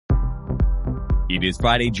It is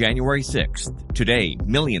Friday, January 6th. Today,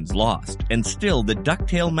 millions lost, and still the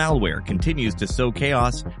Ducktail malware continues to sow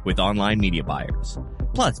chaos with online media buyers.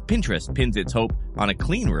 Plus, Pinterest pins its hope on a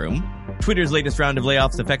clean room. Twitter's latest round of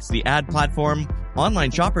layoffs affects the ad platform.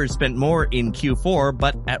 Online shoppers spent more in Q4,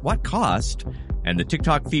 but at what cost? And the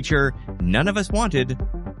TikTok feature none of us wanted,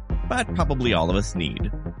 but probably all of us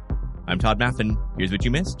need. I'm Todd Maffin. Here's what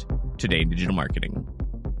you missed today in digital marketing.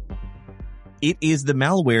 It is the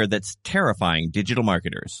malware that's terrifying digital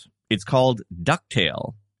marketers. It's called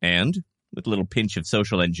Ducktail, and with a little pinch of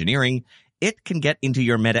social engineering, it can get into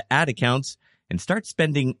your Meta ad accounts and start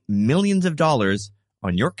spending millions of dollars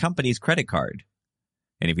on your company's credit card.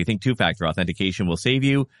 And if you think two-factor authentication will save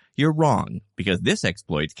you, you're wrong, because this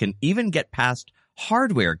exploit can even get past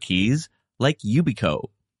hardware keys like Yubico.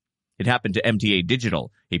 It happened to MTA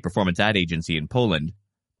Digital, a performance ad agency in Poland.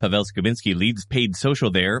 Paweł Skubinski leads paid social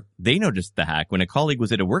there. They noticed the hack when a colleague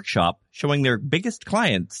was at a workshop showing their biggest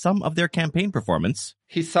client some of their campaign performance.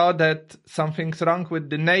 He saw that something's wrong with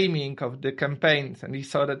the naming of the campaigns, and he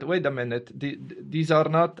saw that, wait a minute, these are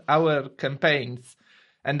not our campaigns.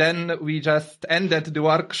 And then we just ended the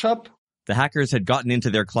workshop. The hackers had gotten into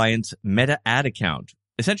their client's Meta ad account,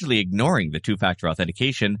 essentially ignoring the two-factor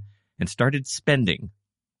authentication, and started spending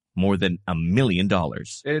more than $1 million.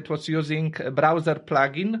 It was using a browser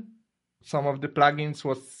plugin. Some of the plugins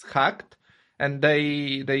was hacked, and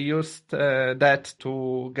they used that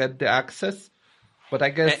to get the access. But I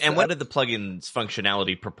guess. And what did the plugin's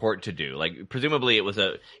functionality purport to do? Like, presumably it was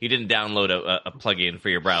you didn't download a plugin for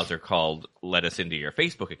your browser called Let Us Into Your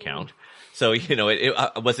Facebook account. So,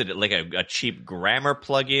 was it like a cheap grammar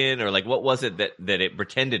plugin, or like what was it that it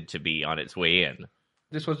pretended to be on its way in?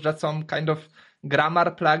 This was just some kind of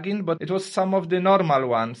grammar plugin, but it was some of the normal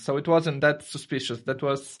ones, so it wasn't that suspicious. That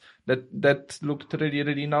looked really,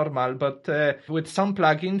 really normal. But with some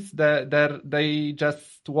plugins, they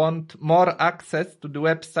just want more access to the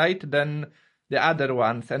website than the other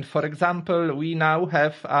ones. And for example, we now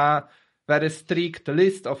have a very strict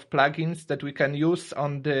list of plugins that we can use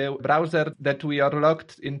on the browser that we are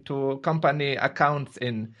logged into company accounts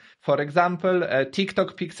in. For example,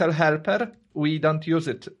 TikTok Pixel Helper, we don't use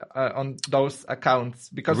it on those accounts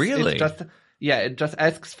because really? It just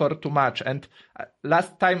asks for too much. And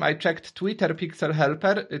last time I checked Twitter Pixel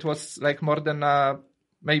Helper, it was like more than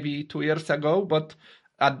maybe 2 years ago, but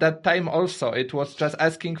at that time also it was just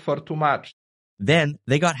asking for too much. Then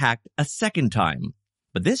they got hacked a second time.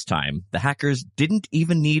 But this time, the hackers didn't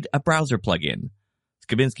even need a browser plugin.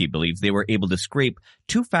 Skubinski believes they were able to scrape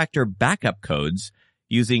two-factor backup codes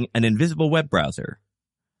using an invisible web browser.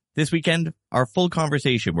 This weekend, our full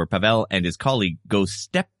conversation where Paweł and his colleague go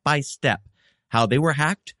step by step how they were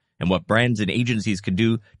hacked and what brands and agencies can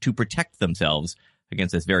do to protect themselves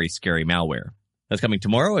against this very scary malware. That's coming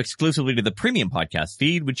tomorrow exclusively to the Premium podcast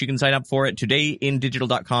feed, which you can sign up for at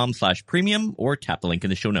todayindigital.com/premium or tap the link in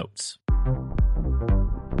the show notes.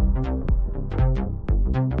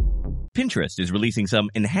 Pinterest is releasing some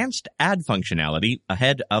enhanced ad functionality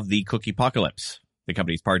ahead of the cookie apocalypse. The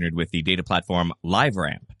company's partnered with the data platform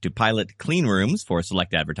LiveRamp to pilot clean rooms for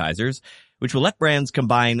select advertisers, which will let brands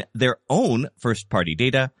combine their own first-party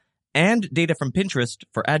data and data from Pinterest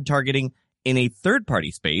for ad targeting in a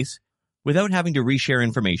third-party space without having to reshare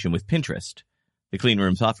information with Pinterest. The clean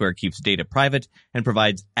room software keeps data private and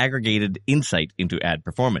provides aggregated insight into ad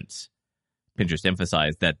performance. Pinterest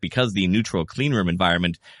emphasized that because the neutral cleanroom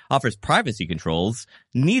environment offers privacy controls,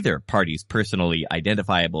 neither party's personally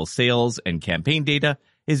identifiable sales and campaign data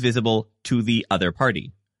is visible to the other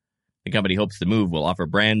party. The company hopes the move will offer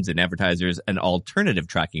brands and advertisers an alternative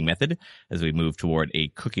tracking method as we move toward a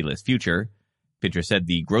cookieless future. Pinterest said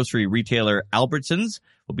the grocery retailer Albertsons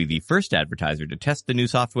will be the first advertiser to test the new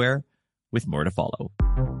software, with more to follow.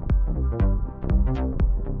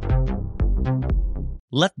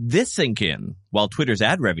 Let this sink in. While Twitter's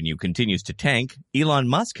ad revenue continues to tank, Elon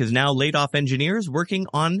Musk has now laid off engineers working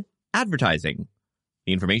on advertising.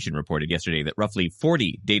 The Information reported yesterday that roughly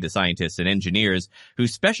 40 data scientists and engineers who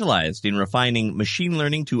specialized in refining machine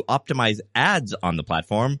learning to optimize ads on the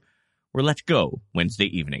platform were let go Wednesday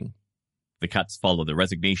evening. The cuts follow the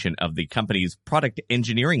resignation of the company's product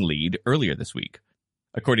engineering lead earlier this week.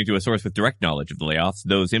 According to a source with direct knowledge of the layoffs,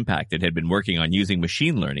 those impacted had been working on using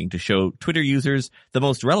machine learning to show Twitter users the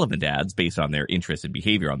most relevant ads based on their interests and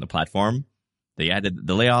behavior on the platform. They added that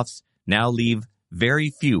the layoffs now leave very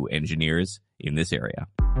few engineers in this area.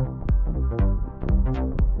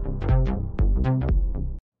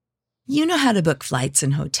 You know how to book flights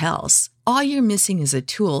and hotels. All you're missing is a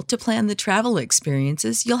tool to plan the travel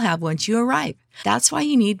experiences you'll have once you arrive. That's why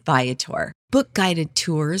you need Viator. Book guided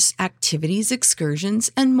tours, activities,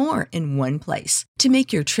 excursions, and more in one place to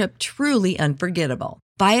make your trip truly unforgettable.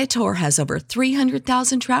 Viator has over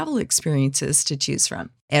 300,000 travel experiences to choose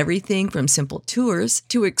from. Everything from simple tours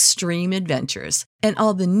to extreme adventures and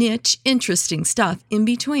all the niche, interesting stuff in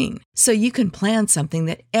between. So you can plan something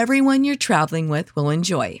that everyone you're traveling with will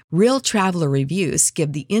enjoy. Real traveler reviews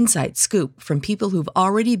give the inside scoop from people who've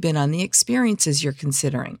already been on the experiences you're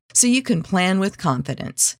considering. So you can plan with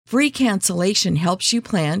confidence. Free cancellation helps you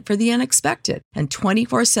plan for the unexpected. And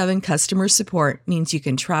 24/7 customer support means you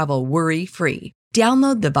can travel worry-free.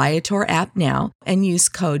 Download the Viator app now and use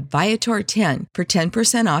code Viator10 for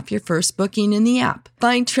 10% off your first booking in the app.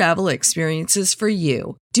 Find travel experiences for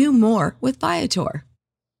you. Do more with Viator.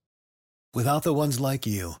 Without the ones like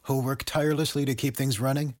you, who work tirelessly to keep things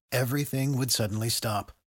running, everything would suddenly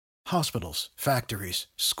stop. Hospitals, factories,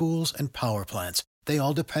 schools, and power plants, they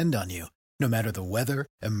all depend on you. No matter the weather,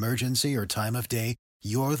 emergency, or time of day,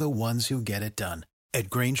 you're the ones who get it done. At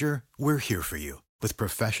Grainger, we're here for you. With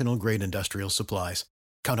professional-grade industrial supplies,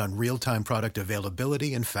 count on real-time product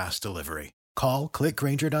availability and fast delivery. Call, click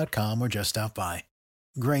Grainger.com, or just stop by.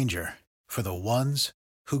 Grainger, for the ones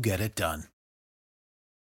who get it done.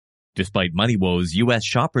 Despite money woes, U.S.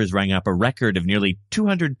 shoppers rang up a record of nearly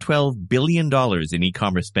 $212 billion in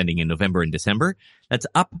e-commerce spending in November and December. That's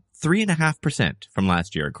up 3.5% from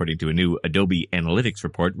last year, according to a new Adobe Analytics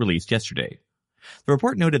report released yesterday. The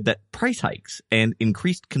report noted that price hikes and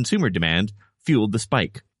increased consumer demand fueled the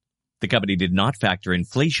spike. The company did not factor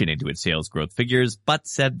inflation into its sales growth figures, but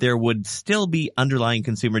said there would still be underlying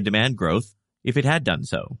consumer demand growth if it had done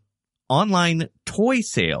so. Online toy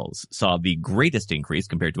sales saw the greatest increase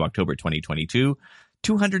compared to October 2022,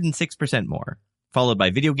 206% more, followed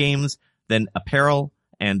by video games, then apparel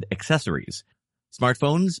and accessories.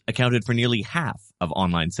 Smartphones accounted for nearly half of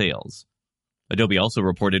online sales. Adobe also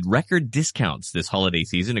reported record discounts this holiday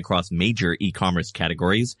season across major e-commerce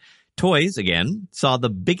categories. Toys, again, saw the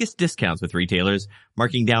biggest discounts with retailers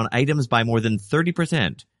marking down items by more than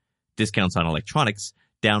 30%. Discounts on electronics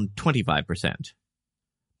down 25%.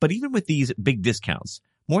 But even with these big discounts,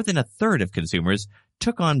 more than a third of consumers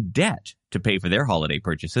took on debt to pay for their holiday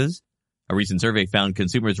purchases. A recent survey found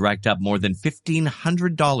consumers racked up more than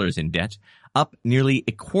 $1,500 in debt, up nearly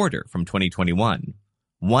a quarter from 2021.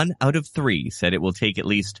 1 out of 3 said it will take at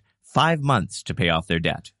least 5 months to pay off their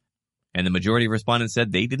debt. And the majority of respondents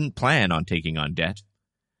said they didn't plan on taking on debt.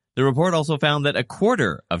 The report also found that a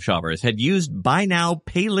quarter of shoppers had used buy now,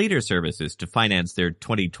 pay later services to finance their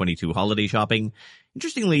 2022 holiday shopping.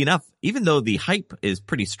 Interestingly enough, even though the hype is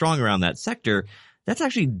pretty strong around that sector, that's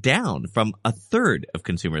actually down from a third of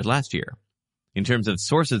consumers last year. In terms of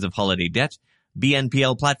sources of holiday debt,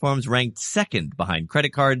 BNPL platforms ranked second behind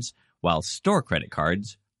credit cards, while store credit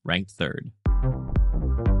cards ranked third.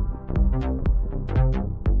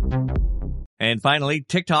 And finally,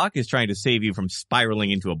 TikTok is trying to save you from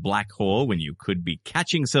spiraling into a black hole when you could be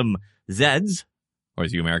catching some Zeds, or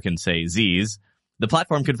as you Americans say, Zs. The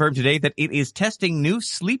platform confirmed today that it is testing new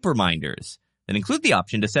sleep reminders that include the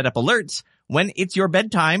option to set up alerts when it's your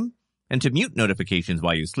bedtime and to mute notifications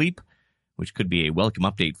while you sleep, which could be a welcome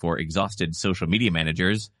update for exhausted social media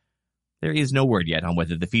managers. There is no word yet on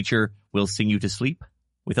whether the feature will sing you to sleep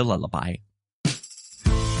with a lullaby.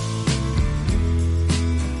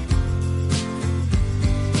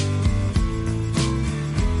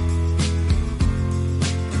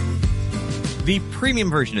 The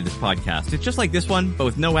premium version of this podcast is just like this one, but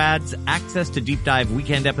with no ads, access to deep dive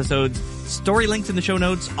weekend episodes, story links in the show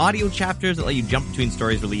notes, audio chapters that let you jump between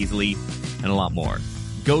stories really easily, and a lot more.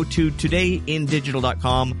 Go to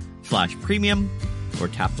todayindigital.com/premium or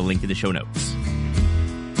tap the link in the show notes.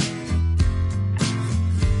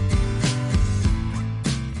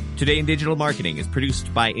 Today in Digital Marketing is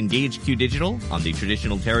produced by EngageQ Digital on the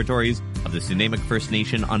traditional territories of the Snuneymuxw First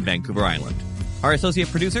Nation on Vancouver Island. Our associate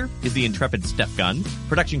producer is the intrepid Steph Gunn.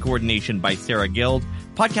 Production coordination by Sarah Guild.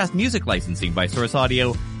 Podcast music licensing by Source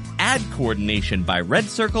Audio. Ad coordination by Red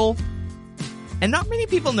Circle. And not many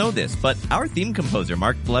people know this, but our theme composer,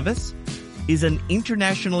 Mark Blevis, is an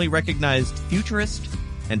internationally recognized futurist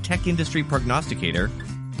and tech industry prognosticator.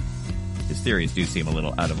 His theories do seem a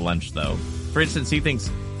little out of lunch, though. For instance, he thinks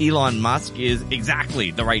Elon Musk is exactly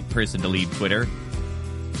the right person to lead Twitter.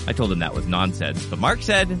 I told him that was nonsense, but Mark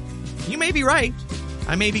said, "You may be right,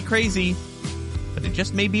 I may be crazy, but it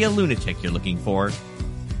just may be a lunatic you're looking for."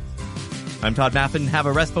 I'm Todd Maffin. Have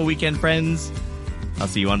a restful weekend, friends. I'll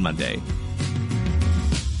see you on Monday.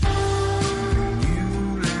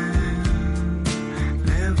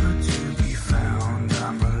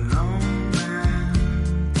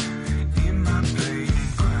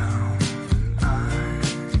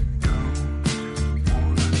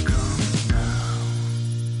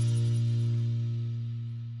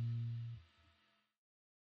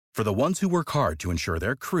 For the ones who work hard to ensure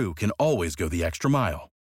their crew can always go the extra mile,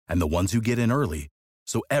 and the ones who get in early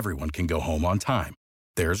so everyone can go home on time,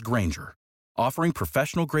 there's Grainger, offering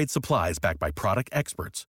professional-grade supplies backed by product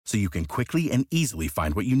experts so you can quickly and easily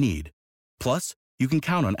find what you need. Plus, you can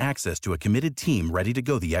count on access to a committed team ready to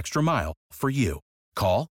go the extra mile for you.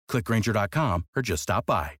 Call, click Grainger.com, or just stop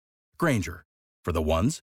by. Grainger, for the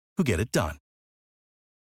ones who get it done.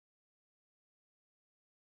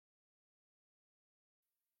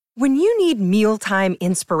 When you need mealtime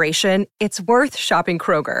inspiration, it's worth shopping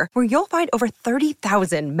Kroger, where you'll find over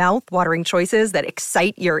 30,000 mouth-watering choices that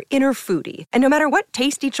excite your inner foodie. And no matter what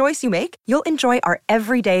tasty choice you make, you'll enjoy our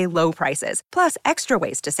everyday low prices, plus extra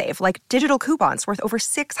ways to save, like digital coupons worth over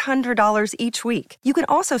 $600 each week. You can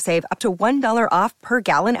also save up to $1 off per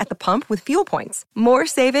gallon at the pump with fuel points. More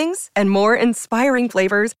savings and more inspiring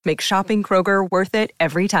flavors make shopping Kroger worth it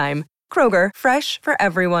every time. Kroger, fresh for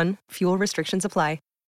everyone. Fuel restrictions apply.